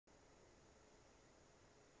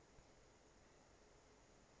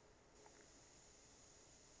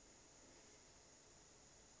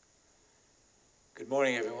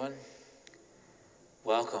morning, everyone.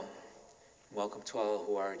 Welcome. Welcome to all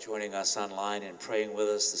who are joining us online and praying with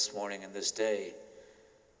us this morning and this day.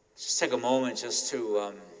 Just take a moment just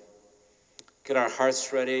to get our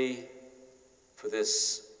hearts ready for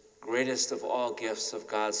this greatest of all gifts of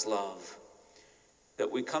God's love that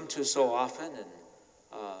we come to so often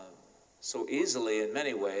and so easily in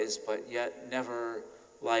many ways, but yet never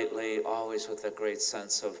lightly, always with a great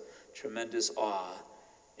sense of tremendous awe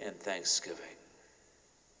and thanksgiving.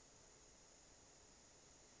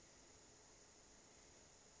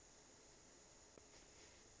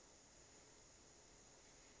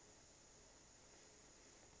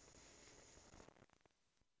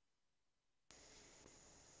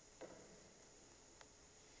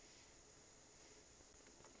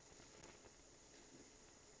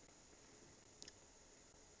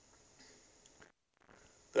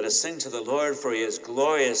 Let us sing to the Lord, for he has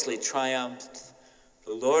gloriously triumphed.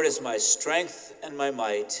 The Lord is my strength and my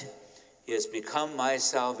might. He has become my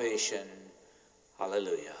salvation.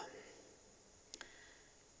 Hallelujah. In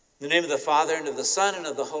the name of the Father, and of the Son, and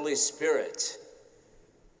of the Holy Spirit,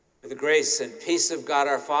 may the grace and peace of God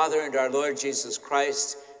our Father and our Lord Jesus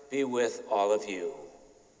Christ be with all of you.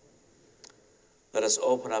 Let us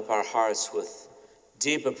open up our hearts with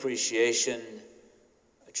deep appreciation,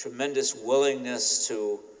 a tremendous willingness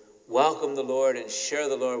to welcome the Lord and share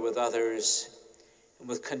the Lord with others, and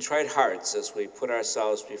with contrite hearts as we put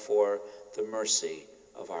ourselves before the mercy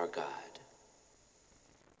of our God.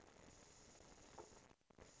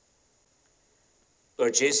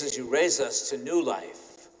 Lord Jesus, you raise us to new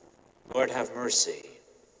life. Lord, have mercy.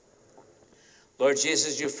 Lord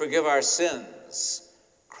Jesus, you forgive our sins.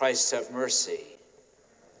 Christ, have mercy.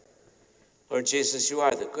 Lord Jesus, you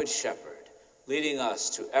are the good shepherd, leading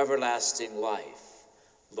us to everlasting life.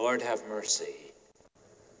 Lord, have mercy.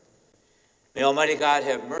 May Almighty God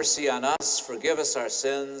have mercy on us, forgive us our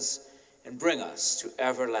sins, and bring us to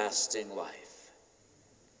everlasting life.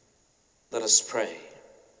 Let us pray.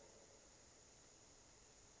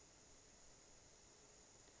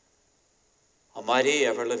 Almighty,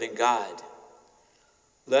 ever-living God,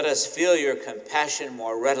 let us feel your compassion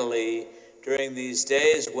more readily during these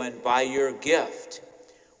days when, by your gift,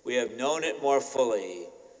 we have known it more fully,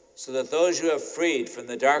 so that those you have freed from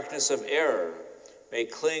the darkness of error may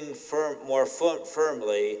cling more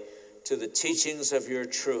firmly to the teachings of your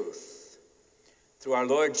truth. Through our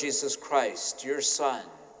Lord Jesus Christ, your Son,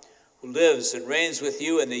 who lives and reigns with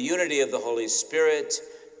you in the unity of the Holy Spirit,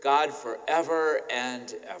 God forever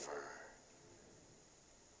and ever.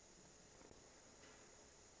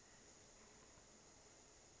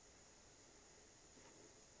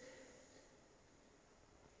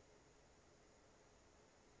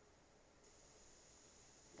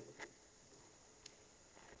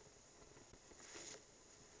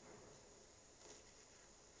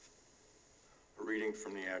 Reading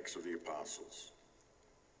from the Acts of the Apostles.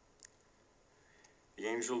 The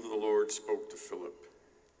angel of the Lord spoke to Philip,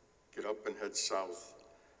 "Get up and head south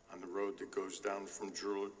on the road that goes down from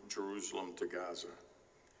Jerusalem to Gaza,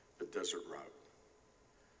 the desert route."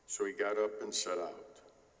 So he got up and set out.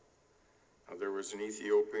 Now there was an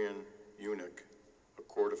Ethiopian eunuch, a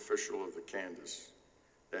court official of the Candace,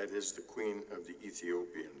 that is the queen of the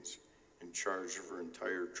Ethiopians, in charge of her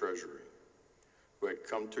entire treasury, who had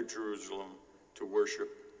come to Jerusalem to worship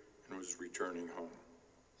and was returning home.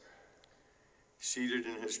 Seated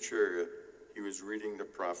in his chariot, he was reading the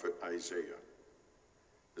prophet Isaiah.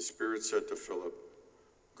 The Spirit said to Philip,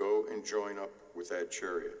 "Go and join up with that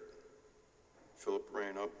chariot." Philip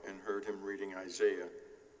ran up and heard him reading Isaiah,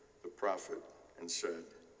 the prophet, and said,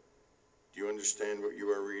 "Do you understand what you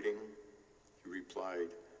are reading?" He replied,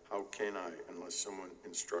 "How can I unless someone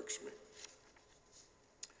instructs me?"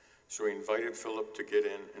 So he invited Philip to get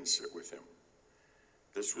in and sit with him.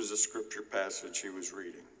 This was a scripture passage he was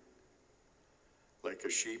reading. Like a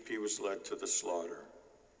sheep he was led to the slaughter,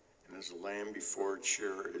 and as a lamb before its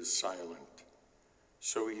shearer is silent,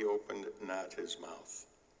 so he opened not his mouth.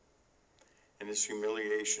 In his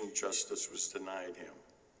humiliation justice was denied him.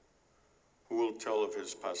 Who will tell of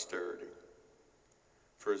his posterity?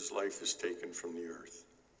 For his life is taken from the earth.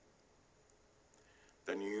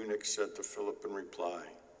 Then the eunuch said to Philip in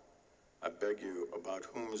reply, "I beg you, about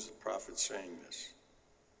whom is the prophet saying this?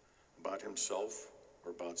 About himself or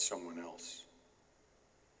about someone else?"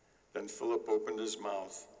 Then Philip opened his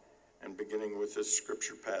mouth, and beginning with this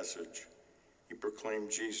scripture passage, he proclaimed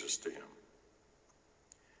Jesus to him.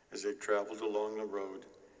 As they traveled along the road,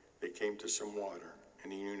 they came to some water,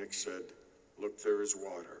 and the eunuch said, "Look, there is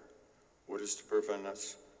water. What is to prevent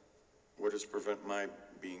my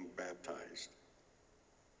being baptized?"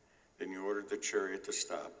 Then he ordered the chariot to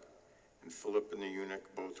stop, And Philip and the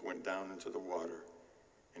eunuch both went down into the water,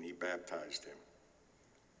 and he baptized him.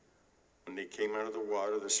 When they came out of the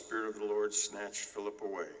water, the Spirit of the Lord snatched Philip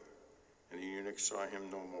away, and the eunuch saw him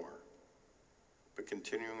no more, but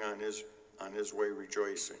continuing on his way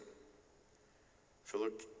rejoicing.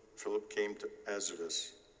 Philip came to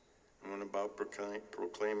Azotus and went about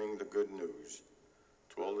proclaiming the good news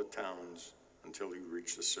to all the towns until he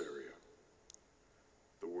reached Caesarea.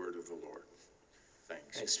 The word of the Lord.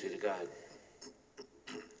 Thanks be to God.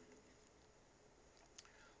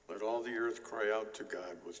 Let all the earth cry out to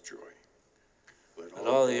God with joy. Let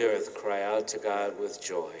all the earth cry out to God with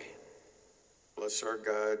joy. Bless our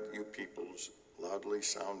God, you peoples, loudly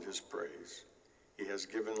sound his praise. He has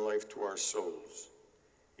given life to our souls.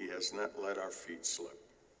 He has not let our feet slip.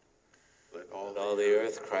 Let all the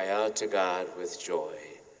earth cry out to God with joy.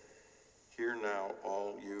 Hear now,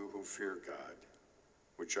 all you who fear God,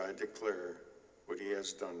 which I declare what he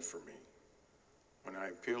has done for me. When I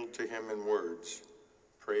appealed to him in words,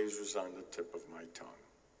 praise was on the tip of my tongue.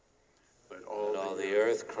 Let all the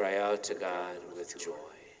earth cry out to God with joy.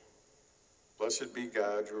 Blessed be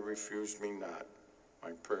God who refused me not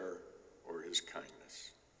my prayer or his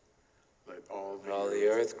kindness. Let all the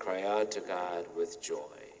earth cry out to God with joy.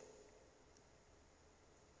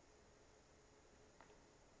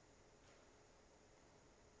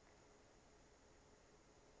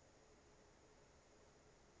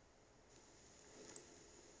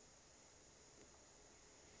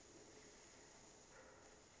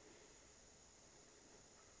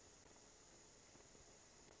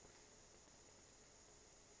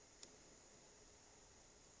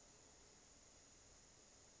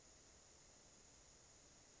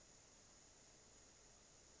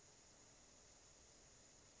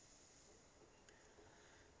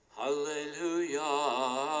 Hallelujah,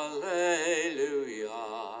 hallelujah,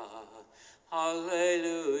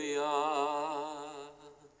 hallelujah,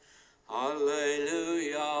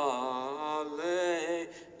 hallelujah,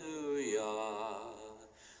 hallelujah,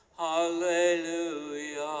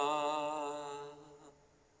 hallelujah.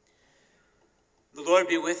 The Lord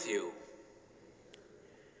be with you.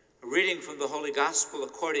 A reading from the Holy Gospel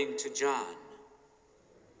according to John.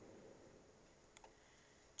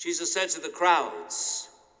 Jesus said to the crowds,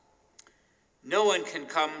 "No one can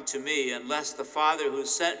come to me unless the Father who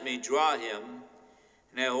sent me draw him,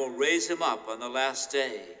 and I will raise him up on the last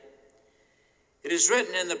day. It is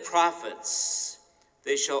written in the prophets,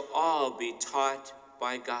 they shall all be taught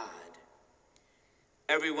by God.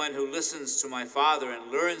 Everyone who listens to my Father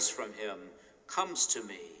and learns from him comes to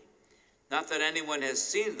me. Not that anyone has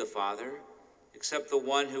seen the Father, except the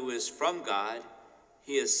one who is from God.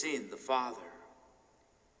 He has seen the Father.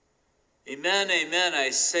 Amen, amen,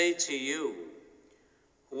 I say to you,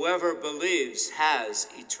 whoever believes has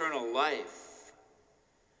eternal life.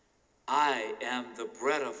 I am the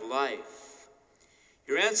bread of life.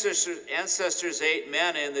 Your ancestors ate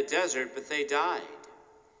manna in the desert, but they died.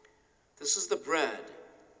 This is the bread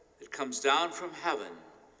that comes down from heaven,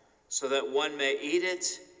 so that one may eat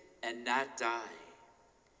it and not die.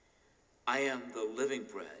 I am the living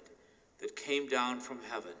bread that came down from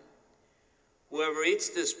heaven. Whoever eats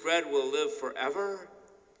this bread will live forever,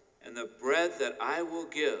 and the bread that I will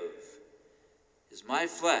give is my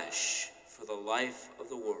flesh for the life of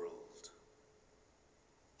the world."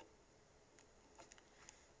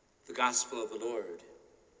 The Gospel of the Lord.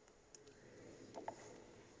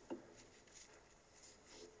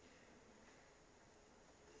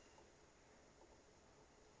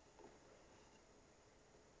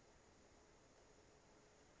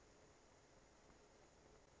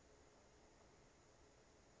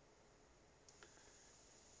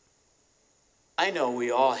 I know we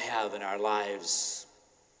all have in our lives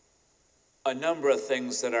a number of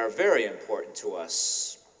things that are very important to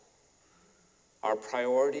us. Our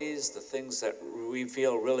priorities, the things that we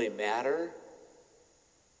feel really matter.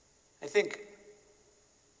 I think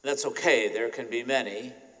that's okay. There can be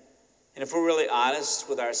many. And if we're really honest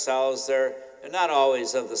with ourselves, they're not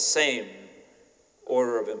always of the same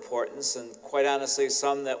order of importance. And quite honestly,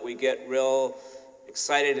 some that we get real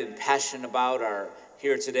excited and passionate about are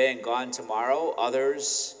here today and gone tomorrow.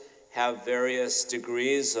 Others have various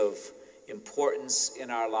degrees of importance in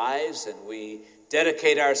our lives, and we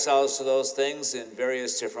dedicate ourselves to those things in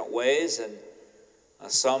various different ways, and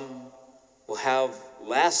some will have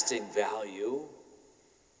lasting value,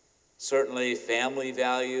 certainly family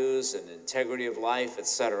values and integrity of life,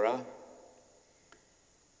 etc.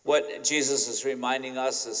 What Jesus is reminding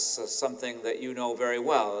us is something that you know very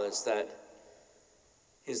well, is that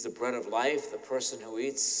he's the bread of life. The person who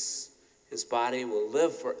eats his body will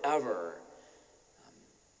live forever.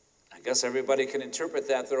 I guess everybody can interpret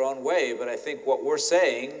that their own way, but I think what we're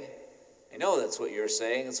saying, I know that's what you're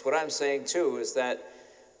saying, it's what I'm saying too, is that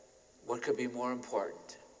what could be more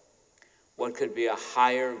important? What could be a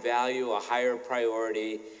higher value, a higher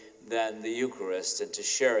priority than the Eucharist, and to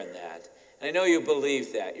share in that? And I know you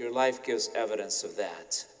believe that. Your life gives evidence of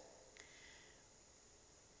that.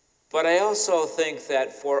 But I also think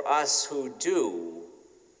that for us who do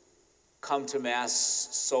come to Mass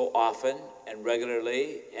so often and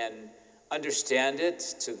regularly and understand it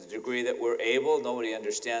to the degree that we're able, nobody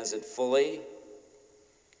understands it fully,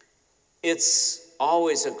 it's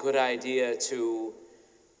always a good idea to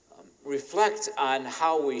reflect on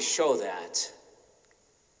how we show that.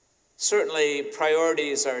 Certainly,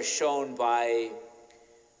 priorities are shown by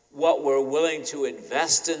what we're willing to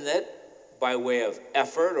invest in it by way of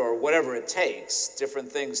effort or whatever it takes.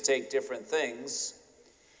 Different things take different things.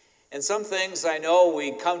 And some things I know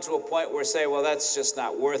we come to a point where we say, well, that's just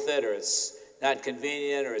not worth it, or it's not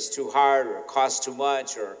convenient, or it's too hard, or it costs too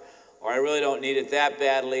much, or I really don't need it that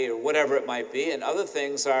badly, or whatever it might be. And other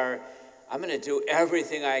things are, I'm going to do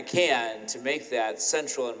everything I can to make that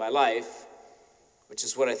central in my life, which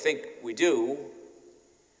is what I think we do.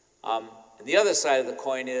 And the other side of the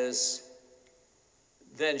coin is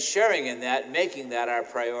then sharing in that, making that our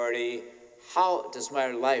priority. How does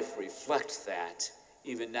my life reflect that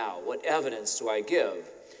even now? What evidence do I give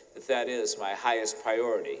that that is my highest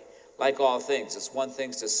priority? Like all things, it's one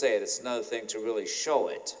thing to say it, it's another thing to really show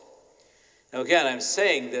it. Now again, I'm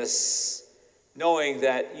saying this knowing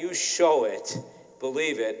that you show it,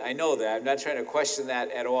 believe it. I know that. I'm not trying to question that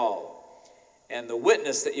at all. And the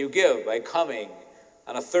witness that you give by coming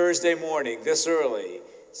on a Thursday morning this early,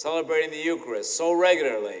 celebrating the Eucharist so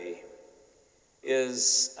regularly,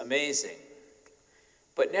 is amazing.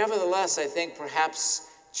 But nevertheless, I think perhaps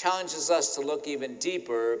challenges us to look even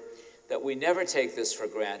deeper, that we never take this for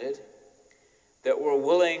granted, that we're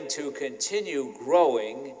willing to continue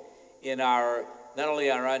growing in our, not only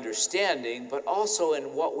our understanding, but also in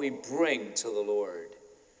what we bring to the Lord.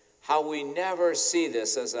 How we never see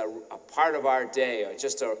this as a part of our day, or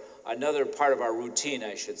just another part of our routine,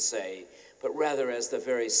 I should say, but rather as the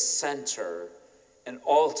very center and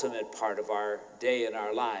ultimate part of our day and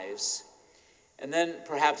our lives. And then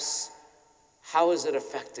perhaps, how is it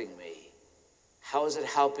affecting me? How is it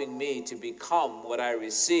helping me to become what I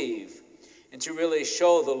receive, and to really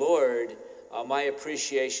show the Lord my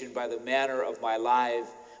appreciation by the manner of my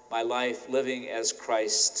life living as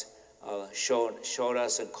Christ showed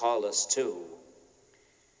us and called us to.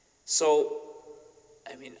 So,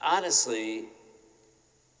 I mean, honestly,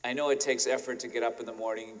 I know it takes effort to get up in the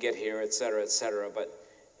morning and get here, et cetera, but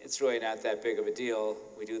it's really not that big of a deal.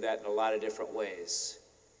 We do that in a lot of different ways.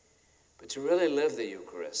 But to really live the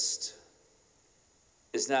Eucharist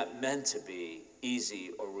is not meant to be easy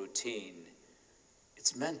or routine.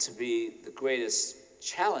 It's meant to be the greatest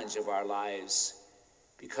challenge of our lives,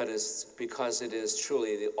 because it is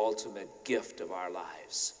truly the ultimate gift of our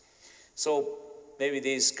lives. So maybe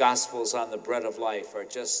these Gospels on the bread of life are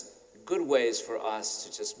just good ways for us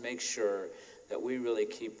to just make sure that we really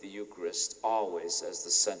keep the Eucharist always as the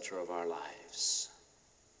center of our lives.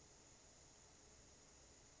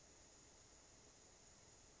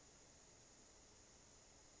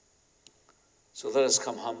 So let us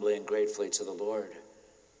come humbly and gratefully to the Lord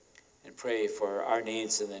and pray for our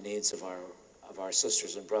needs and the needs of our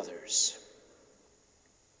sisters and brothers.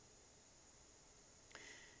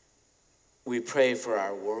 We pray for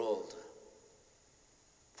our world,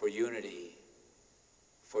 for unity,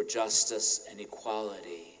 for justice and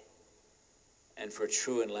equality, and for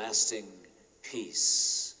true and lasting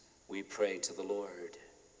peace. We pray to the Lord.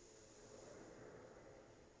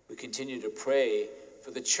 We continue to pray for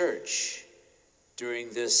the Church during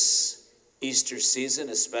this Easter season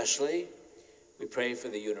especially. We pray for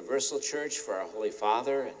the Universal Church, for our Holy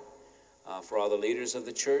Father, and for all the leaders of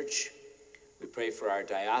the Church. We pray for our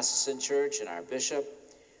diocesan church and our bishop.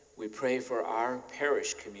 We pray for our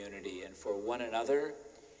parish community and for one another.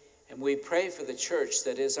 And we pray for the Church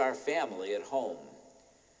that is our family at home,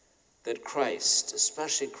 that Christ,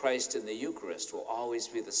 especially Christ in the Eucharist, will always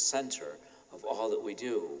be the center of all that we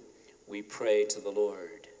do. We pray to the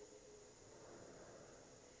Lord.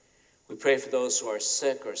 We pray for those who are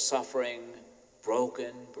sick or suffering,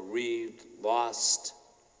 broken, bereaved, lost.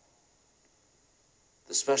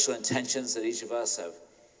 The special intentions that each of us have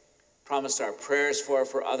promised our prayers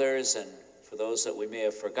for others, and for those that we may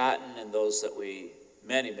have forgotten, and those that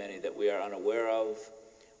many that we are unaware of,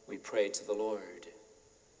 we pray to the Lord.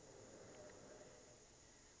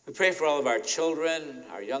 We pray for all of our children,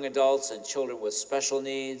 our young adults, and children with special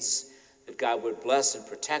needs, that God would bless and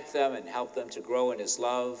protect them and help them to grow in His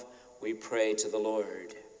love. we pray to the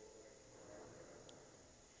Lord.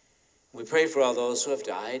 We pray for all those who have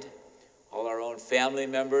died, all our own family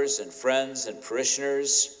members and friends and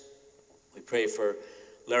parishioners. We pray for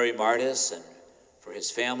Larry Martis and for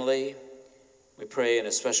his family. We pray in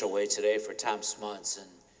a special way today for Tom Smuntz and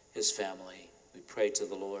his family. We pray to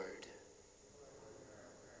the Lord.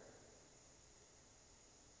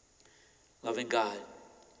 Loving God,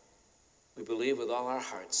 we believe with all our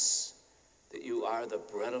hearts that you are the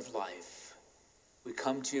bread of life. We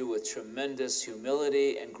come to you with tremendous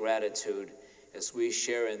humility and gratitude as we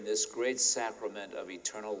share in this great sacrament of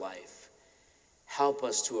eternal life. Help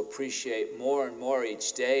us to appreciate more and more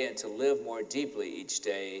each day and to live more deeply each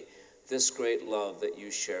day this great love that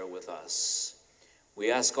you share with us.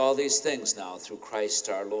 We ask all these things now through Christ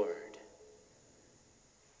our Lord.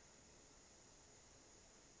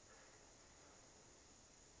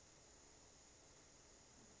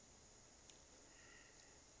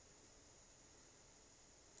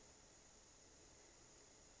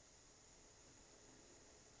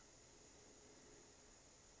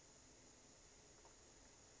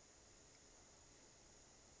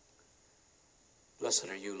 Blessed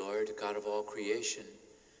are you, Lord, God of all creation.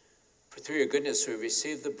 For through your goodness we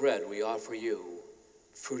receive the bread we offer you,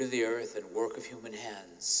 fruit of the earth and work of human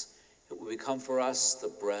hands. It will become for us the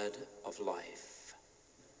bread of life.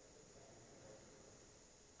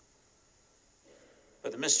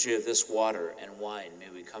 By the mystery of this water and wine,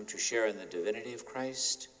 may we come to share in the divinity of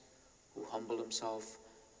Christ, who humbled himself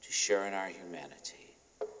to share in our humanity.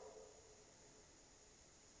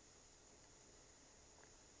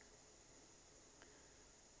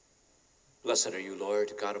 Blessed are you,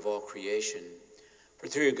 Lord, God of all creation. For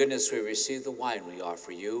through your goodness we receive the wine we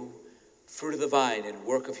offer you, fruit of the vine and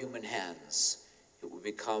work of human hands. It will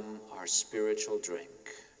become our spiritual drink.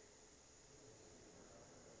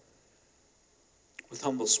 With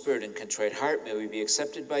humble spirit and contrite heart, may we be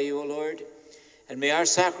accepted by you, O Lord, and may our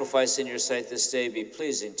sacrifice in your sight this day be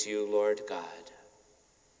pleasing to you, Lord God.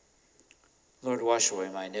 Lord, wash away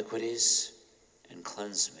my iniquities and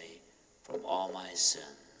cleanse me from all my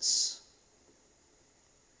sins.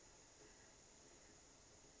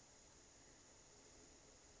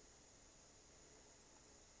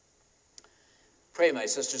 Pray, my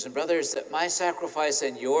sisters and brothers, that my sacrifice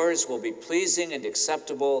and yours will be pleasing and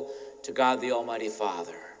acceptable to God the Almighty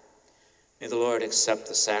Father. May the Lord accept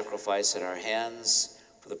the sacrifice at our hands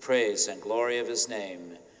for the praise and glory of his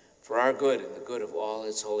name, for our good and the good of all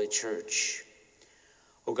his holy church.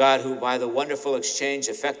 O God, who by the wonderful exchange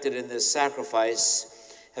effected in this sacrifice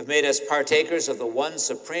have made us partakers of the one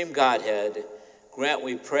supreme Godhead, grant,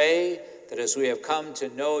 we pray, that as we have come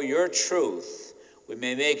to know your truth, we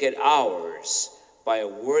may make it ours by a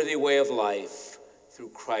worthy way of life through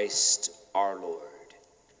Christ our Lord.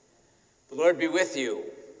 The Lord be with you.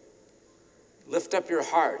 Lift up your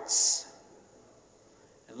hearts,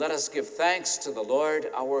 and let us give thanks to the Lord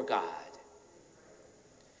our God.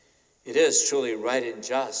 It is truly right and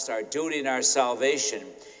just, our duty and our salvation,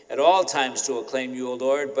 at all times to acclaim you, O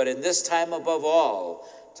Lord, but in this time above all,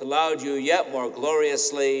 to laud you yet more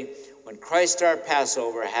gloriously when Christ our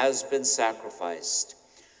Passover has been sacrificed.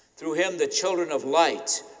 Through him the children of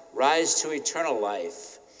light rise to eternal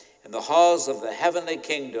life, and the halls of the heavenly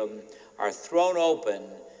kingdom are thrown open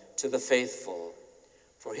to the faithful.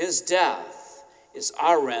 For his death is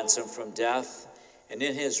our ransom from death, and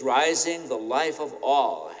in his rising the life of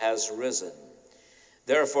all has risen.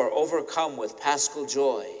 Therefore, overcome with paschal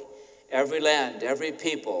joy, every land, every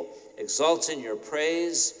people exults in your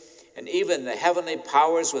praise, and even the heavenly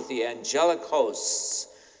powers with the angelic hosts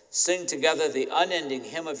sing together the unending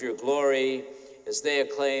hymn of your glory as they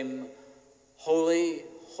acclaim, Holy,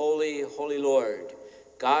 holy, holy Lord,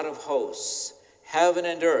 God of hosts, heaven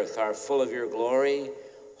and earth are full of your glory.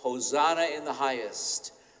 Hosanna in the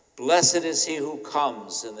highest. Blessed is he who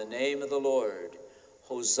comes in the name of the Lord.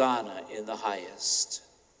 Hosanna in the highest.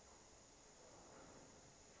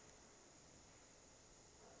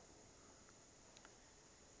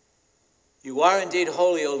 You are indeed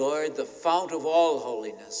holy, O Lord, the fount of all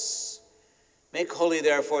holiness. Make holy,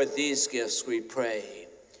 therefore, these gifts, we pray,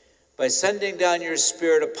 by sending down your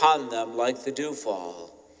Spirit upon them like the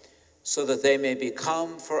dewfall, so that they may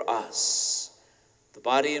become for us the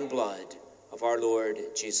body and blood of our Lord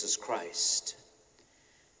Jesus Christ.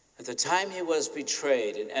 At the time he was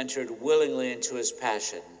betrayed and entered willingly into his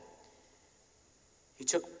passion, he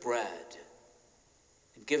took bread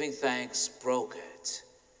and, giving thanks, broke it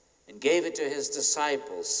and gave it to his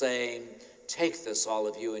disciples, saying, Take this, all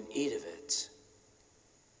of you, and eat of it.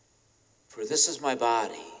 For this is my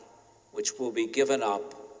body, which will be given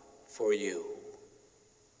up for you.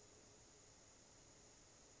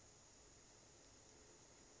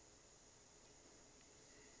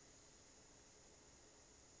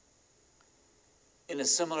 In a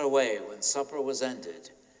similar way, when supper was ended,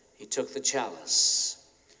 he took the chalice,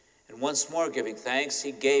 and once more giving thanks,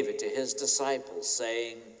 he gave it to his disciples,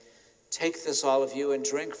 saying, "Take this, all of you, and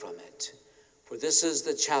drink from it, for this is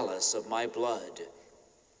the chalice of my blood,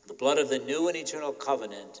 the blood of the new and eternal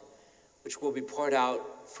covenant, which will be poured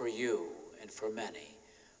out for you and for many,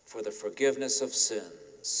 for the forgiveness of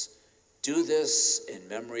sins. Do this in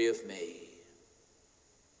memory of me."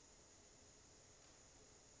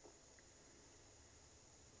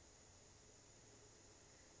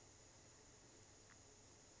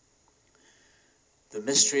 The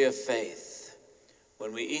mystery of faith.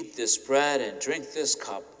 When we eat this bread and drink this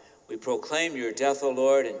cup, we proclaim your death, O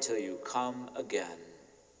Lord, until you come again.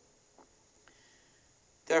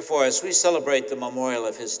 Therefore, as we celebrate the memorial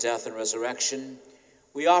of his death and resurrection,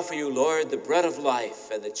 we offer you, Lord, the bread of life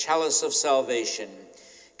and the chalice of salvation,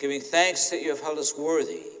 giving thanks that you have held us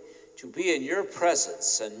worthy to be in your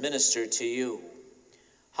presence and minister to you.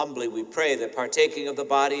 Humbly we pray that, partaking of the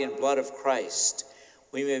body and blood of Christ,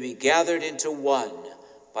 we may be gathered into one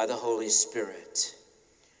by the Holy Spirit.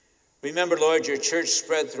 Remember, Lord, your church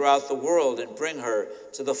spread throughout the world, and bring her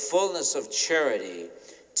to the fullness of charity,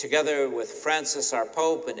 together with Francis, our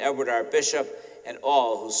Pope, and Edward, our Bishop, and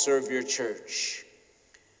all who serve your church.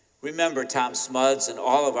 Remember Tom Smuds and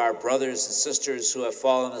all of our brothers and sisters who have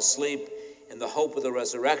fallen asleep in the hope of the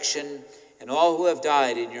resurrection, and all who have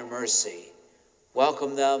died in your mercy.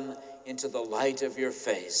 Welcome them into the light of your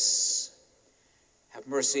face. Have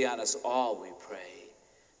mercy on us all, we pray,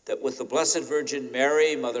 that with the Blessed Virgin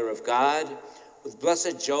Mary, Mother of God, with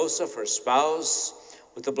blessed Joseph, her spouse,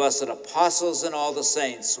 with the blessed apostles and all the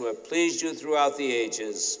saints who have pleased you throughout the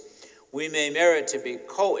ages, we may merit to be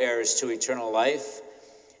co-heirs to eternal life,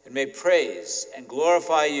 and may praise and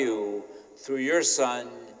glorify you through your Son,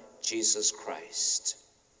 Jesus Christ.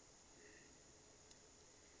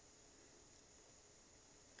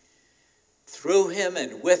 Through him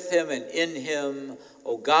and with him and in him,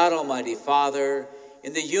 O God, Almighty Father,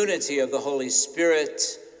 in the unity of the Holy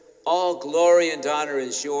Spirit, all glory and honor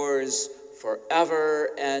is yours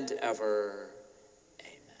forever and ever.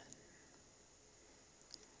 Amen.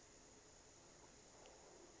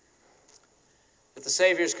 At the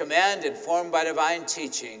Savior's command, informed by divine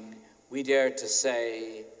teaching, we dare to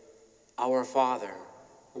say, Our Father,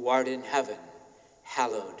 who art in heaven,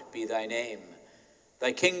 hallowed be thy name.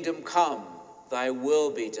 Thy kingdom come, thy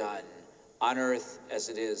will be done, on earth as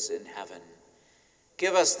it is in heaven.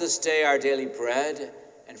 Give us this day our daily bread,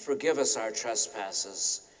 and forgive us our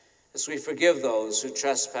trespasses, as we forgive those who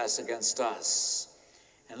trespass against us.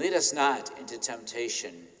 And lead us not into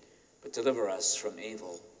temptation, but deliver us from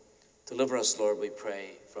evil. Deliver us, Lord, we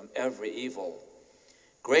pray, from every evil.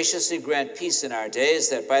 Graciously grant peace in our days,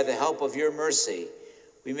 that by the help of your mercy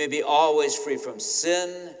we may be always free from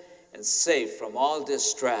sin and safe from all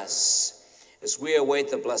distress, as we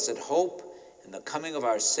await the blessed hope and the coming of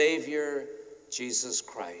our Savior, Jesus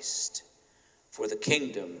Christ. For the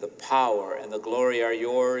kingdom, the power, and the glory are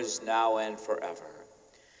yours now and forever.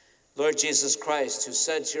 Lord Jesus Christ, who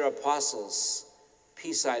said to your apostles,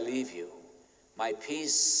 "Peace I leave you, my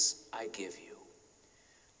peace I give you."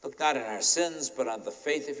 Look not on our sins, but on the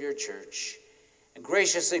faith of your church, and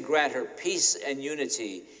graciously grant her peace and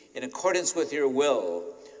unity in accordance with your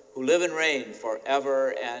will, who live and reign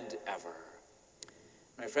forever and ever.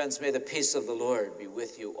 My friends, may the peace of the Lord be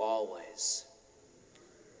with you always.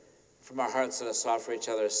 From our hearts, let us offer each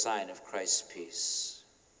other a sign of Christ's peace.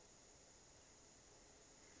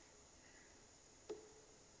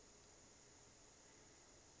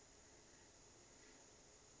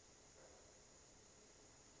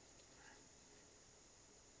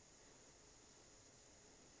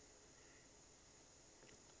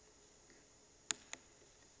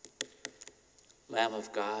 Lamb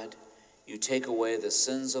of God, you take away the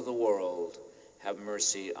sins of the world, have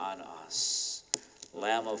mercy on us.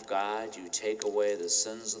 Lamb of God, you take away the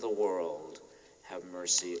sins of the world, have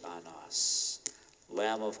mercy on us.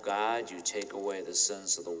 Lamb of God, you take away the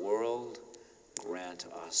sins of the world, grant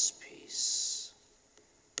us peace.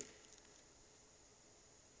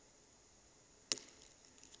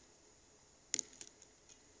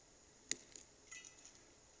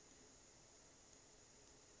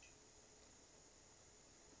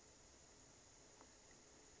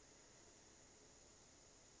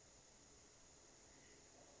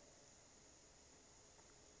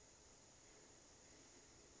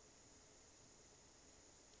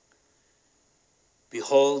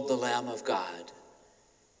 Behold the Lamb of God.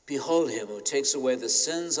 Behold him who takes away the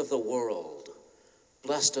sins of the world.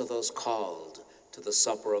 Blessed are those called to the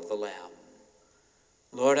supper of the Lamb.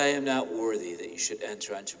 Lord, I am not worthy that you should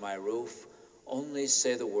enter under my roof. Only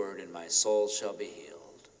say the word, and my soul shall be healed.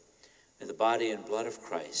 body and blood of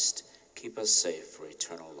Christ keep us safe for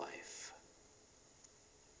eternal life.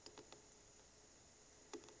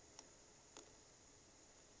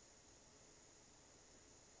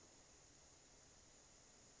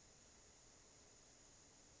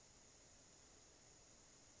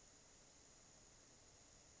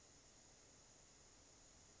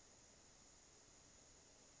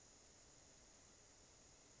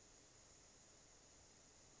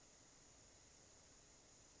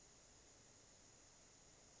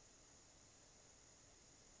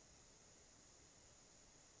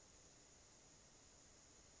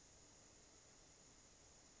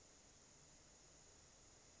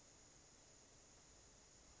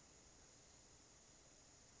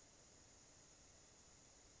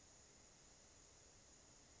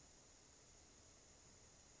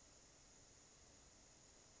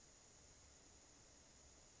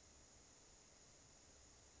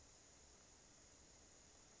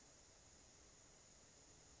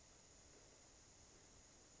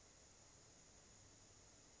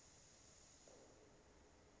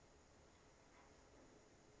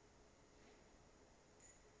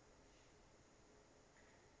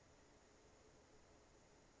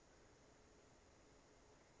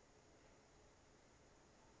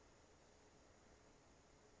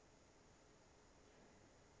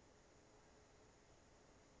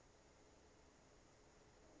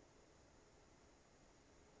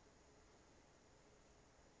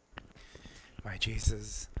 My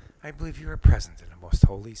Jesus, I believe you are present in the most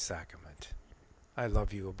holy sacrament. I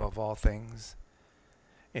love you above all things,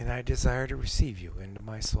 and I desire to receive you into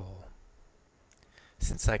my soul.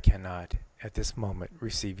 Since I cannot, at this moment,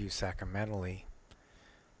 receive you sacramentally,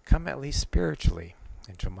 come at least spiritually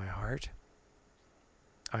into my heart.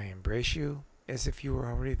 I embrace you as if you were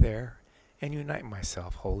already there, and unite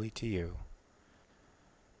myself wholly to you.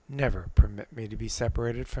 Never permit me to be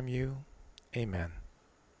separated from you. Amen.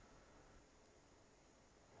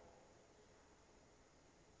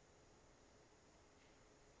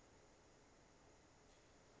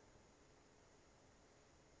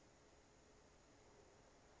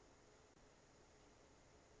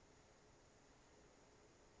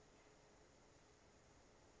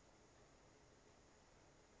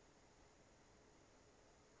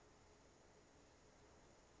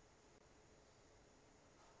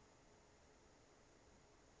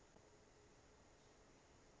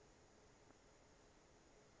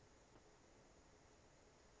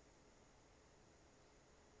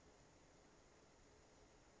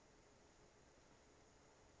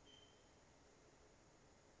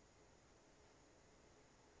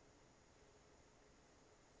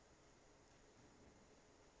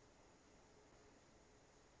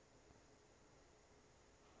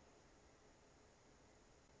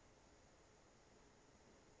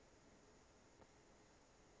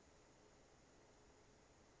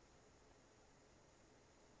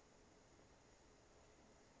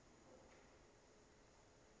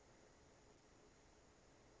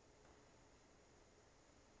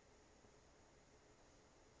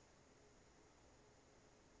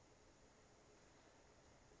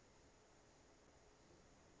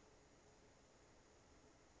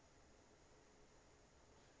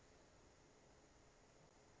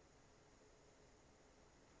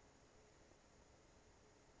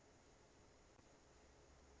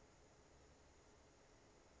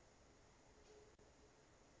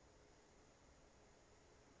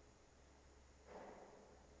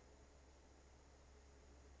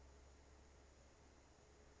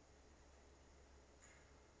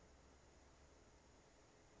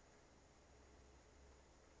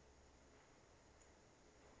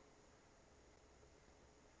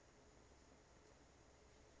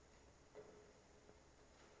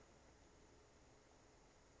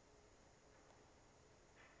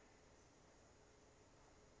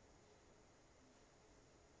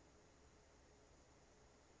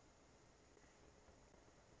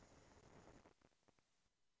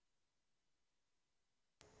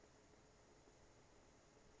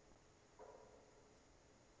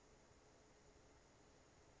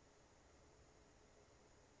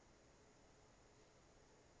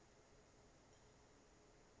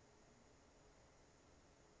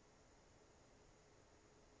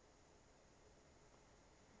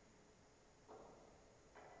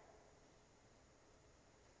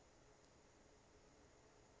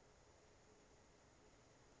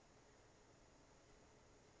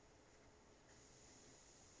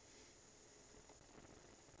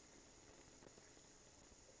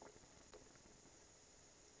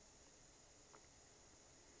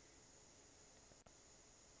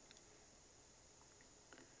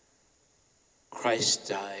 Christ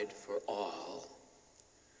died for all,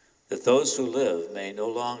 that those who live may no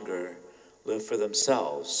longer live for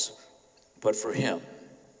themselves, but for him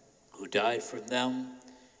who died for them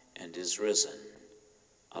and is risen.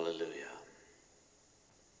 Alleluia.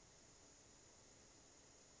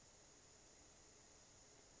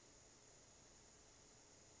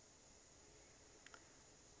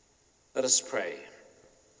 Let us pray.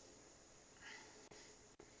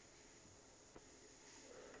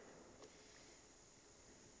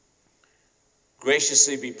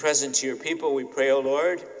 Graciously be present to your people, we pray, O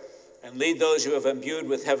Lord, and lead those you have imbued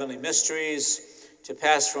with heavenly mysteries to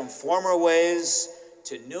pass from former ways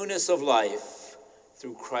to newness of life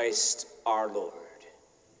through Christ our Lord.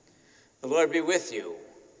 The Lord be with you,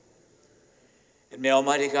 and may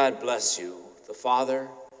Almighty God bless you, the Father,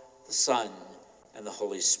 the Son, and the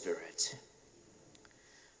Holy Spirit.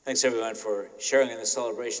 Thanks everyone for sharing in the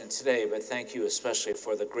celebration today, but thank you especially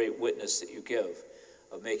for the great witness that you give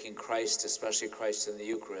of making Christ, especially Christ in the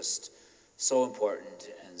Eucharist, so important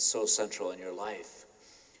and so central in your life.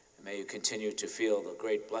 And may you continue to feel the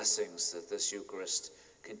great blessings that this Eucharist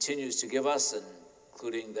continues to give us,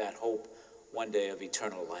 including that hope one day of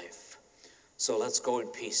eternal life. So let's go in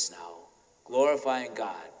peace now, glorifying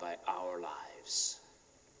God by our lives.